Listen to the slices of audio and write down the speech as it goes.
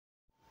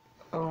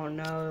Oh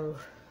no.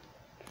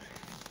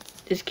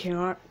 This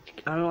cannot,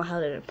 I don't know how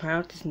to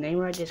pronounce this name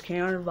right. This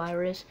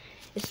coronavirus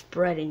is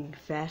spreading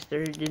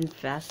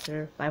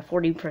faster by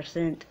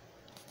 40%.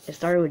 It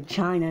started with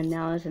China,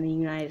 now it's in the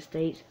United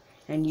States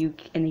and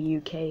in the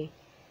UK.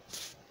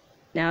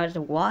 Now it's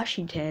in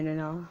Washington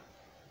and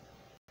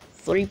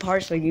 3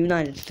 parts of the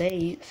United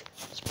States,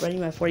 spreading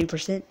by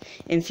 40%.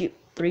 And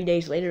 3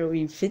 days later, it'll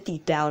be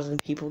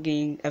 50,000 people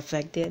getting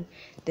affected.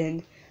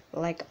 Then,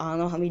 like, I don't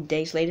know how many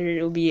days later,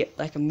 it'll be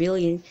like 1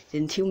 million,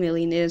 then 2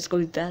 million, and it's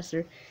going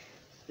faster.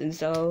 And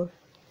so,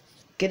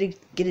 get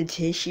a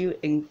tissue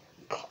and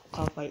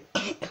cough like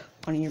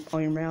on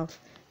your mouth,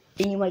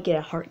 and you might get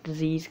a heart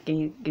disease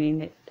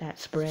getting that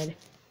spread,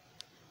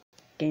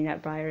 getting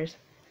that virus.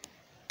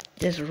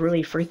 This is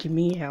really freaking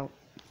me out.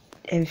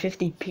 And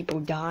 50 people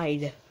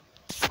died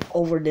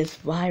over this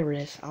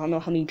virus. I don't know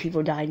how many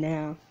people died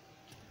now,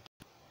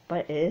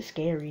 but it is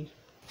scary.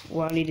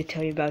 Well, I need to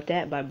tell you about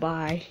that. Bye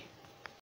bye.